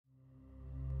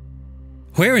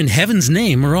Where in heaven's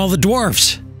name are all the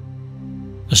dwarfs?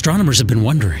 Astronomers have been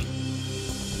wondering.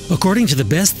 According to the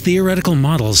best theoretical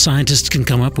models scientists can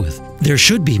come up with, there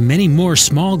should be many more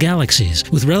small galaxies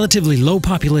with relatively low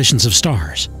populations of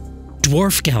stars.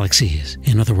 Dwarf galaxies,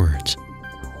 in other words.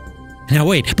 Now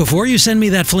wait, before you send me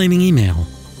that flaming email,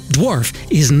 dwarf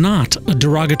is not a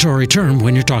derogatory term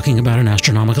when you're talking about an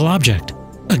astronomical object,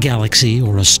 a galaxy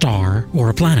or a star or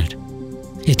a planet.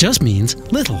 It just means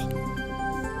little.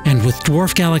 And with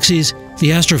dwarf galaxies, the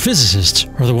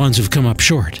astrophysicists are the ones who've come up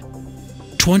short.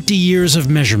 20 years of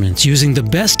measurements using the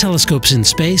best telescopes in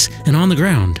space and on the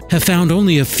ground have found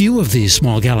only a few of these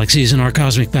small galaxies in our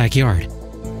cosmic backyard,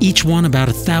 each one about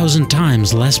 1,000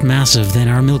 times less massive than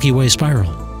our Milky Way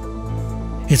spiral.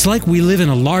 It's like we live in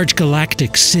a large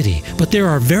galactic city, but there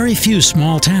are very few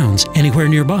small towns anywhere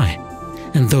nearby,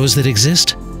 and those that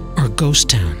exist are ghost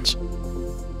towns.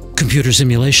 Computer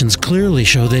simulations clearly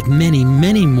show that many,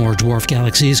 many more dwarf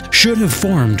galaxies should have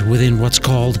formed within what's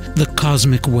called the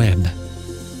cosmic web.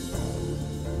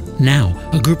 Now,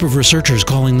 a group of researchers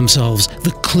calling themselves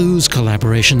the Clues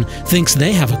Collaboration thinks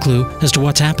they have a clue as to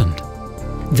what's happened.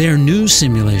 Their new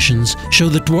simulations show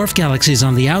that dwarf galaxies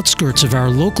on the outskirts of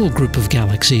our local group of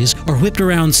galaxies are whipped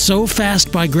around so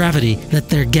fast by gravity that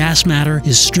their gas matter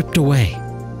is stripped away.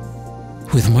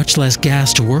 With much less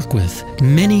gas to work with,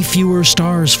 many fewer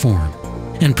stars form,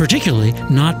 and particularly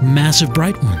not massive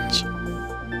bright ones.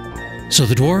 So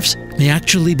the dwarfs may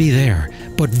actually be there,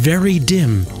 but very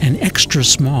dim and extra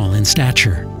small in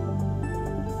stature.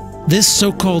 This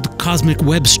so-called cosmic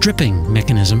web stripping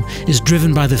mechanism is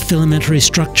driven by the filamentary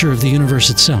structure of the universe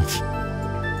itself.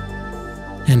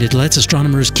 And it lets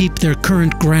astronomers keep their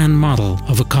current grand model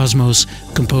of a cosmos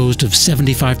composed of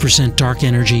 75% dark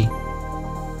energy,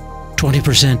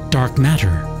 20% dark matter,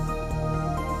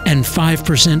 and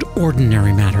 5%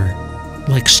 ordinary matter,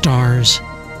 like stars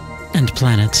and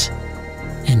planets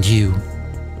and you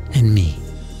and me.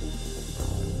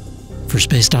 For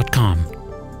Space.com,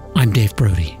 I'm Dave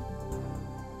Brody.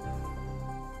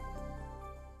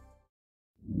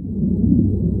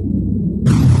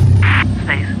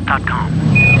 Space.com